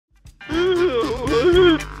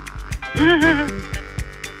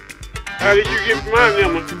How did you get my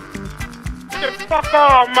number? Get the fuck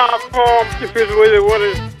off my phone if it's really what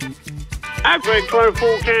it is. I drank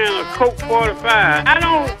 24 cans of Coke 45. I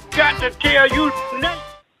don't got to tell you nothing.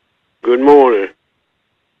 Good morning.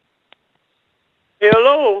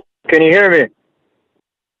 Hello? Can you hear me?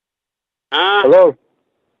 Hello?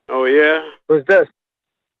 Oh, yeah? Who's this?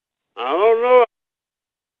 I don't know,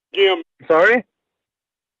 Jim. Sorry?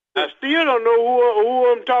 I still don't know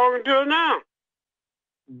who I'm talking to now.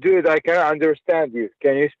 Dude, I can't understand you.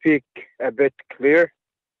 Can you speak a bit clear?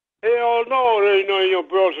 Hell no, there ain't none of your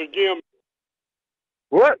brother, Jim.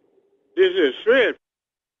 What? This is Smith.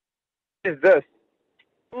 What is this?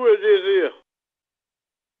 Who is this here?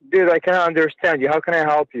 Dude, I can't understand you. How can I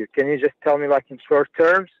help you? Can you just tell me like in short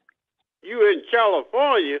terms? You in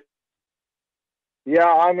California? Yeah,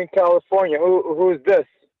 I'm in California. Who's this?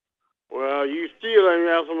 Well, you still ain't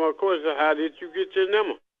answering my question. How did you get your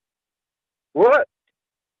number? What?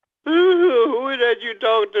 Who is that you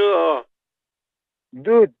talk to?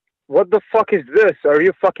 Dude, what the fuck is this? Are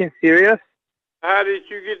you fucking serious? How did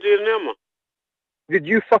you get your number? Did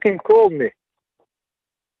you fucking call me?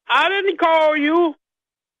 I didn't call you.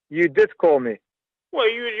 You did call me. Well,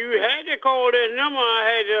 you had to call that number. I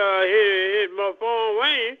had to hit my phone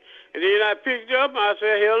ring, and then I picked up and I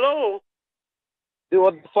said, hello. Dude,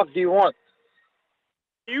 what the fuck do you want?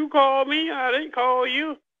 You called me. I didn't call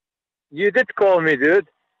you. You did call me, dude.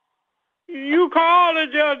 You called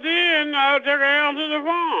it just then. I took answer the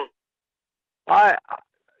phone.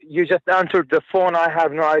 You just answered the phone. I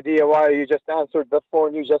have no idea why you just answered the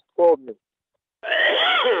phone. You just called me.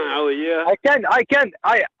 Oh, yeah. I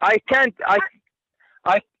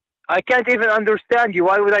can't even understand you.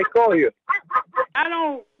 Why would I call you? I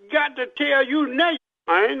don't got to tell you nothing.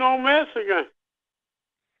 I ain't no Mexican.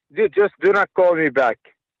 Dude, just do not call me back.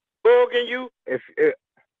 Bugging you?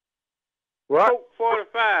 What? Coke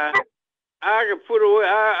 45. I can put away.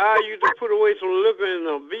 I used to put away some liquor in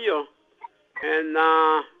a beer, and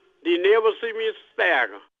they never see me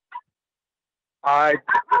stagger.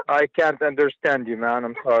 I can't understand you, man.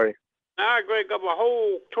 I'm sorry. I drank up a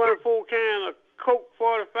whole 24 can of Coke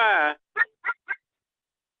 45.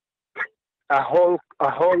 A whole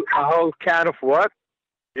can of what?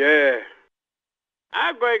 Yeah.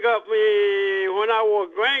 I drank up when I was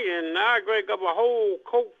drinking. I drank up a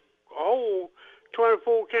whole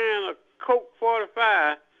 24 can of Coke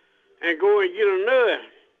 45, and go and get another,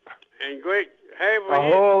 and drink half of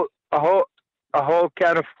it. A whole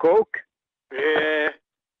can of Coke? Yeah.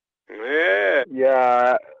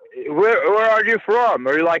 Yeah. Where are you from?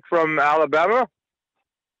 Are you like from Alabama?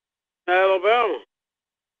 Alabama.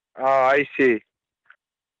 Oh, I see.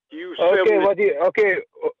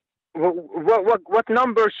 What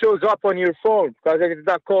number shows up on your phone? Because I did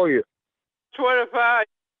not call you. 25,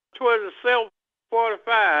 27,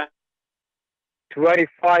 45.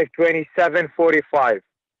 25, 27, 45.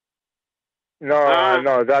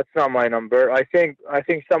 No, that's not my number. I think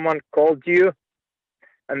someone called you,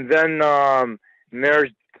 and then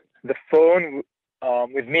merged the phone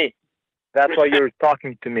with me. That's why you're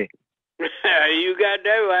talking to me. You got that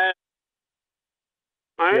right.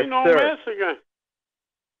 I ain't no Mexican.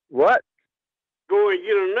 What? Go and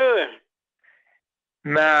get another.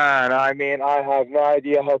 Man, I mean, I have no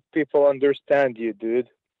idea how people understand you, dude.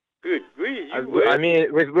 Good grief, I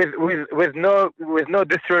mean, with no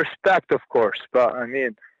disrespect, of course, but I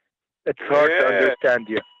mean, it's hard to understand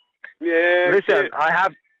you. Yeah. Listen,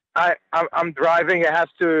 I'm driving. I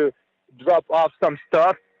have to drop off some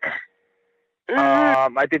stuff.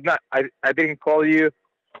 I didn't call you.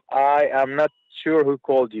 I am not sure who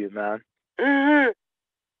called you, man.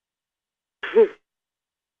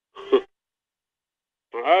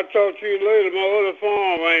 I'll talk to you later. My other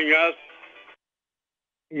phone rang, guys.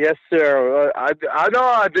 Yes, sir. I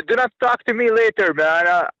know. Do not talk to me later,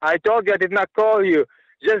 man. I told you I did not call you.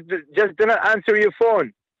 Just do not answer your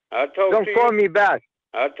phone. Don't call me back.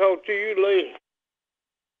 I'll talk to you later.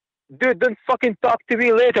 Dude, don't fucking talk to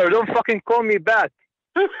me later. Don't fucking call me back.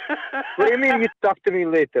 What do you mean you talk to me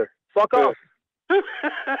later? Fuck off.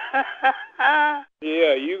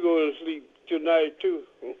 Yeah, you go to sleep tonight, too.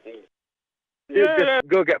 Dude, just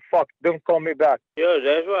go get fucked. Don't call me back. Yeah,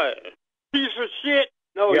 that's right. Piece of shit.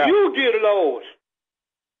 No, yeah. You get lost.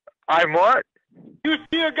 I'm what? You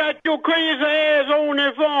still got your crazy ass on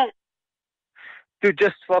that phone? Dude,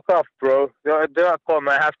 just fuck off, bro. Do not call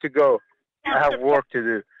me. I have to go. I have work to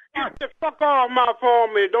do. Get the fuck off my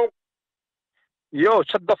phone, man. Don't. Yo,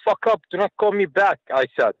 shut the fuck up. Do not call me back, I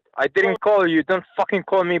said. I didn't call you. Don't fucking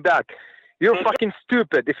call me back. You're fucking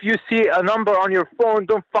stupid. If you see a number on your phone,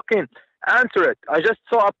 don't fucking answer it. I just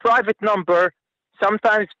saw a private number.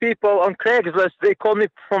 Sometimes people on Craigslist, they call me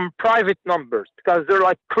from private numbers because they're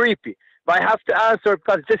like creepy. But I have to answer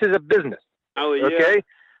because this is a business. Oh, yeah. Okay?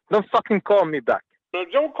 Don't fucking call me back. No,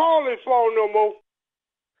 don't call this phone no more.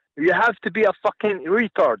 You have to be a fucking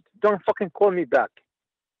retard. Don't fucking call me back.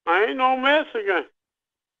 I ain't no Mexican.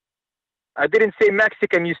 I didn't say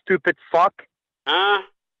Mexican, you stupid fuck. I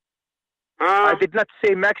did not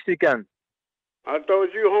say Mexican. I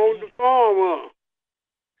thought you hold the phone up.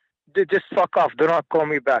 Just fuck off. Do not call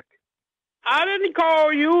me back. I didn't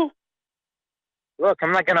call you. Look,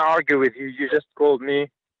 I'm not going to argue with you. You just called me.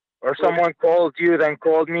 Or someone called you, then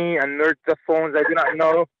called me, and nerd the phones. I do not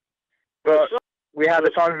know. But we had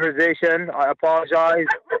a conversation. I apologize.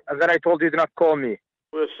 And then I told you to not call me.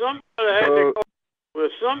 Well, somebody had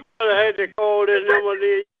to call this number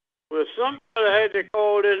there. Well, somebody had to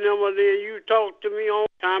call this number there. You talked to me on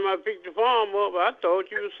time I picked the phone up. I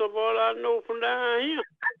thought you was somebody I know from down here.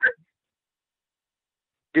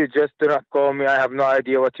 Dude, just do not call me. I have no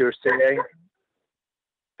idea what you're saying.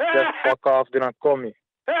 Just fuck off. Do not call me.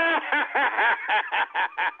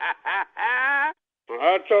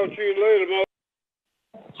 I'll talk to you later, man.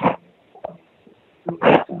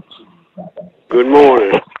 Good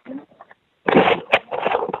morning.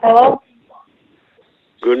 Hello?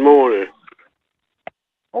 Good morning.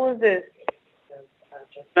 Who is this?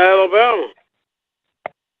 Alabama.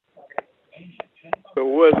 So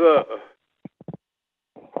what's up?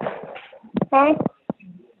 Huh?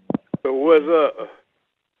 So what's up?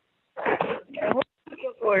 What are you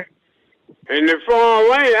looking for? And the phone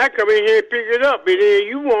rang. I come in here and pick it up, and then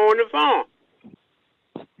you were on the phone.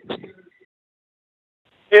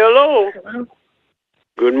 Hello? Hello?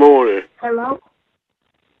 Good morning. Hello?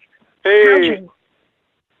 Hey. Calvin.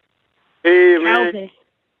 Hey, man. Calvin.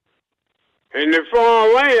 And the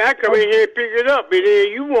phone rang. I come in here and pick it up, and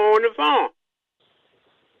then you were on the phone.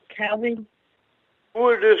 Calvin? Who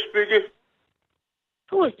is this speaking?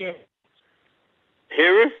 Who is this?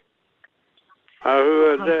 Henry? I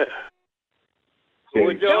heard that.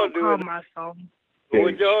 What y'all Don't call doing? my phone.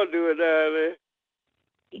 What y'all doing down there?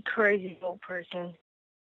 You crazy old person.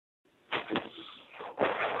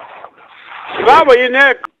 Baba, you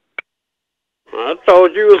there? I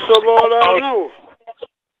thought you was somebody I know.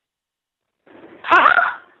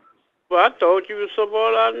 Huh? Well, I thought you was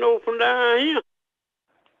somebody I know from down here.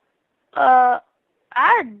 I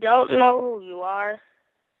don't know who you are.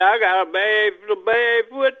 I got a bad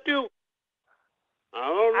foot too. I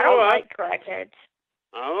don't know. I don't like crackheads.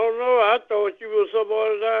 I don't know. I thought you was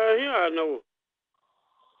somebody down here I know.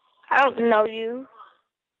 I don't know you.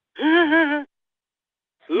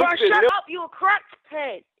 Look Bro, shut up, you a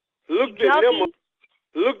crackhead. Look the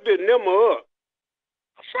number up.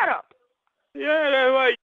 Shut up. Yeah, that's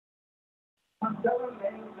right.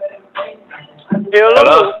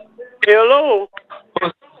 Hello. Hello.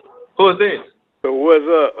 Who is this? So what's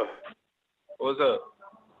up? What's up?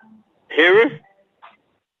 Henry?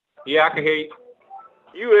 Yeah, I can hear you.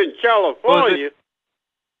 You in California?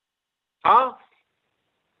 Huh?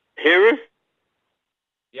 Henry?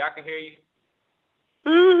 Yeah, I can hear you.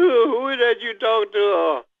 Who is that you talk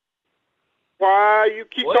to? Why you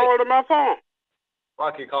keep calling my phone? Why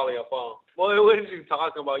I keep calling your phone? Boy, what are you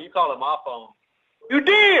talking about? You calling my phone. You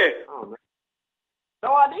did. Oh, man.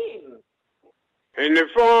 No, I didn't. And the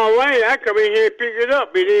phone rang. I come in here and pick it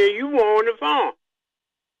up, and then you were on the phone.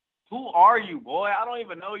 Who are you, boy? I don't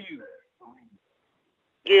even know you.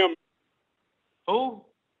 Jim. Who?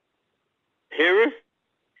 Henry?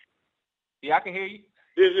 Yeah, I can hear you.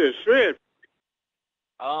 This is Fred.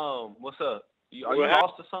 What's up? Are you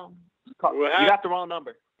lost or something? You got the wrong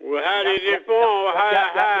number. Well, how did it phone?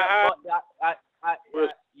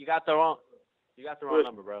 You got the wrong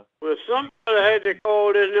number, bro. Well, somebody had to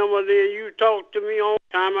call this number there. You talked to me on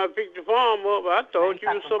time I picked the phone up. I thought you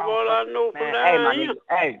was somebody I know from down here.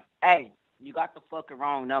 Hey, you got the fucking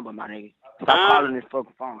wrong number, my nigga. Stop calling this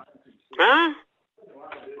fucking phone. Huh?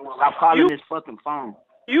 Stop calling this fucking phone.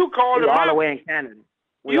 You called We all the way in Canada.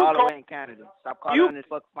 We all the way in Canada. Stop calling this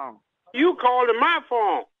fucking phone. You called my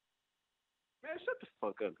phone. Man, shut the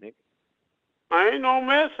fuck up, nigga. I ain't no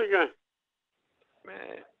Mexican.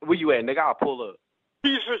 Man, where you at, nigga? I'll pull up.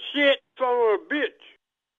 Piece of shit son of a bitch.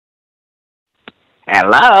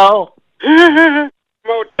 Hello?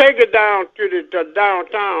 Well, take it down to the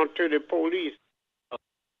downtown to the police.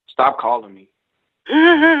 Stop calling me.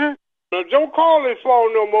 Now, don't call this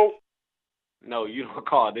phone no more. No, you don't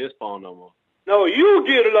call this phone no more. No, you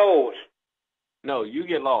get lost. No, you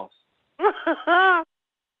get lost.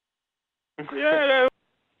 Yeah,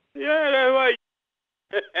 that's right.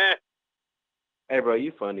 Hey, bro,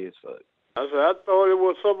 you funny as fuck. I said, I thought it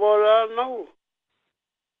was somebody I know.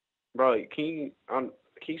 Bro, can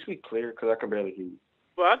you speak clear? Because I can barely hear you.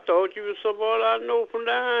 But I thought you was somebody I know from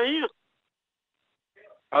down here.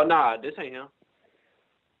 Oh, nah, this ain't him.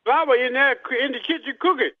 Baba in there in the kitchen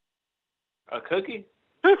cooking. A cookie?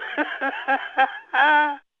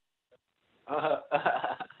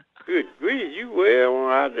 Good grief, you well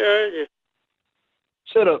out there.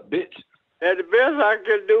 Shut up, bitch. That's the best I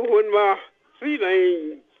can do when my feet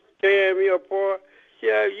ain't tearing me apart.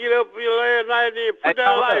 Yeah, get up here last night and put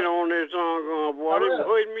that light on this song on, boy. It was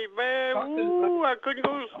hurting me bad. Ooh, I couldn't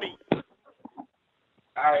go to sleep.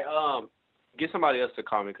 All right, get somebody else to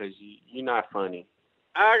call me because you're not funny.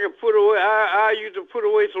 I can put away. I used to put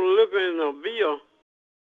away some liquor in the beer.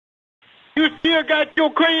 You still got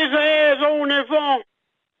your crazy ass on that phone?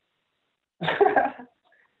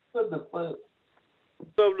 What the fuck?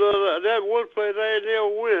 So that one place I ain't never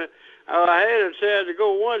went. I had a chance to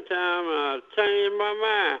go one time, and I changed my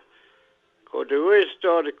mind. Because the race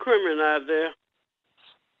started criminal out there.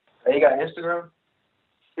 Hey, you got Instagram?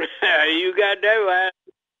 You got that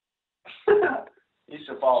right. You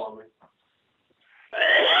should follow me.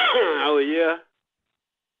 Oh, yeah?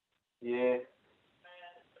 Yeah.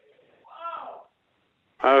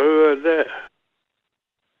 I heard that.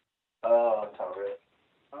 Oh, it's all right.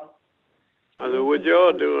 I said, what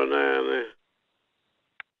y'all doing down there?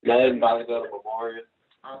 Nothing, about to go to Memorial.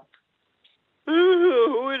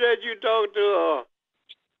 Who is that you talk to?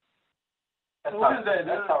 Who is that?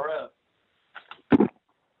 That's all right.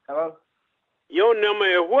 Hello? Your number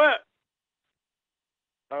is what?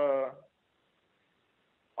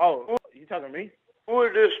 Oh, you talking to me? Who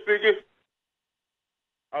is this speaking?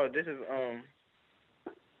 Oh, this is,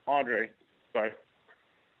 Andre. Sorry.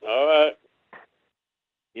 All right.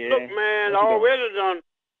 Yeah. Look, man, already done.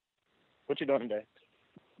 What you doing today?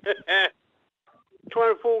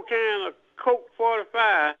 24 can of Coke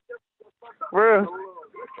 45. Real? Now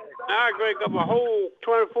I drank up a whole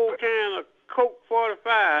 24 can of Coke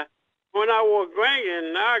 45. When I was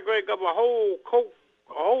drinking, now I drank up a whole Coke,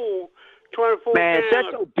 a whole 24 Man, can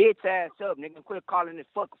shut your bitch ass up, nigga. Quit calling this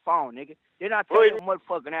fucking phone, nigga. Didn't I tell your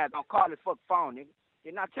motherfucking ass don't call this fucking phone, nigga?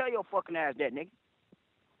 Didn't I tell your fucking ass that, nigga?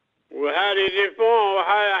 Well, how did it form?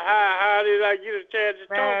 How did I get a chance to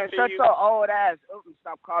Man, talk to shut you? your old ass up and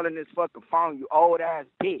stop calling this fucking phone, you old ass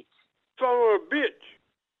bitch. Son of a bitch.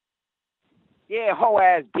 Yeah, hoe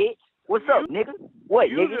ass bitch. What's up, nigga? What,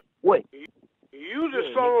 nigga? What? You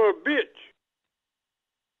the son of a bitch.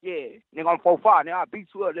 Yeah, nigga, I'm 4'5", nigga. I'll beat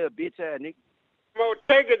you up, little bitch ass nigga. Well,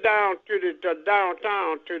 take it down to the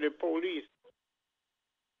downtown to the police.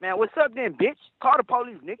 Man, what's up then, bitch? Call the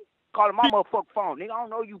police, nigga. Call my motherfucking phone, nigga. I don't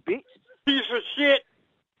know you, bitch. Piece of shit.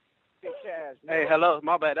 Bitch ass, nigga. Hey, hello.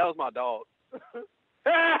 My bad. That was my dog.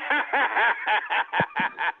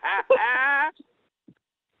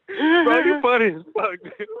 Bro, you funny as fuck,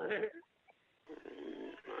 dude.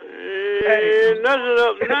 Hey, nothing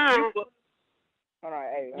up now. All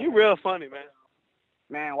right, hey. You real funny, man.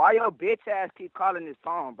 Man, why your bitch ass keep calling this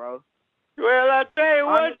phone, bro? Well, I tell you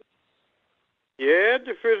what. Yeah,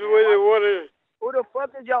 the first way they wanted. Who the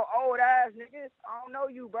fuck is your old ass, nigga? I don't know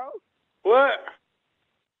you, bro. What?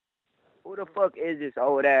 Who the fuck is this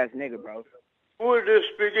old ass nigga, bro? Who is this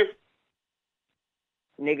speaking?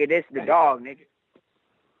 Nigga, this the dog, nigga.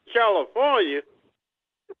 California?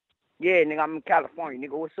 Yeah, nigga, I'm in California,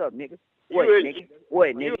 nigga. What's up, nigga? What, nigga?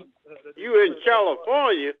 What, nigga? You in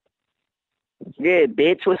California? Yeah,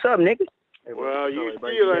 bitch. What's up, nigga? Well, you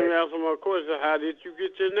still ain't answering my question. How did you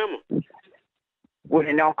get your number? Well,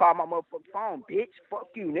 then don't call my motherfucking phone, bitch. Fuck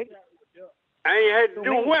you, nigga. I ain't had to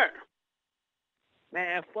do what?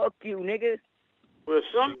 Man, fuck you, nigga. Well,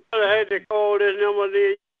 somebody had to call this number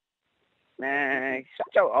there. Man,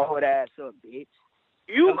 shut your old ass up, bitch.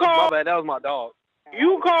 You called. My bad, that was my dog.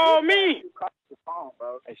 You called me. You called the phone,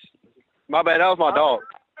 bro. My bad, that was my dog.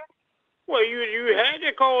 Well, you had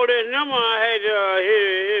to call this number. I had to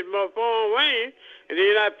hit my phone ring, and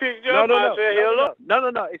then I picked it up. I said, hello.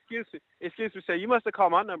 No. Excuse me, sir. You must have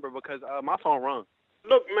called my number because my phone rung.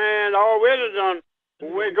 Look, man, already done.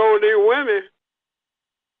 We're going to women.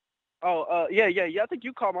 Oh, yeah. I think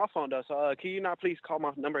you called my phone, though. So, can you not please call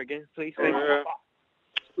my number again, please? Thank you.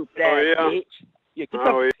 Stupid ass bitch. Yeah,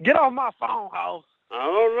 get off my phone, house. I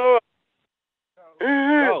don't know.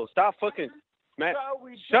 Bro, stop fucking, man.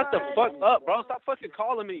 Shut the fuck up, bro. Stop fucking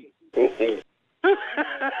calling me.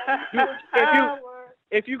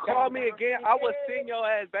 If you call me again, I will send your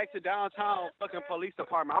ass back to downtown fucking police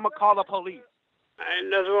department. I'm gonna call the police. Ain't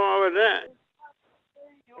nothing wrong with that.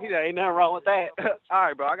 Ain't nothing wrong with that. All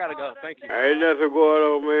right, bro. I gotta go. Thank you. Ain't nothing going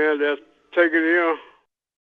on, man. Just take it in.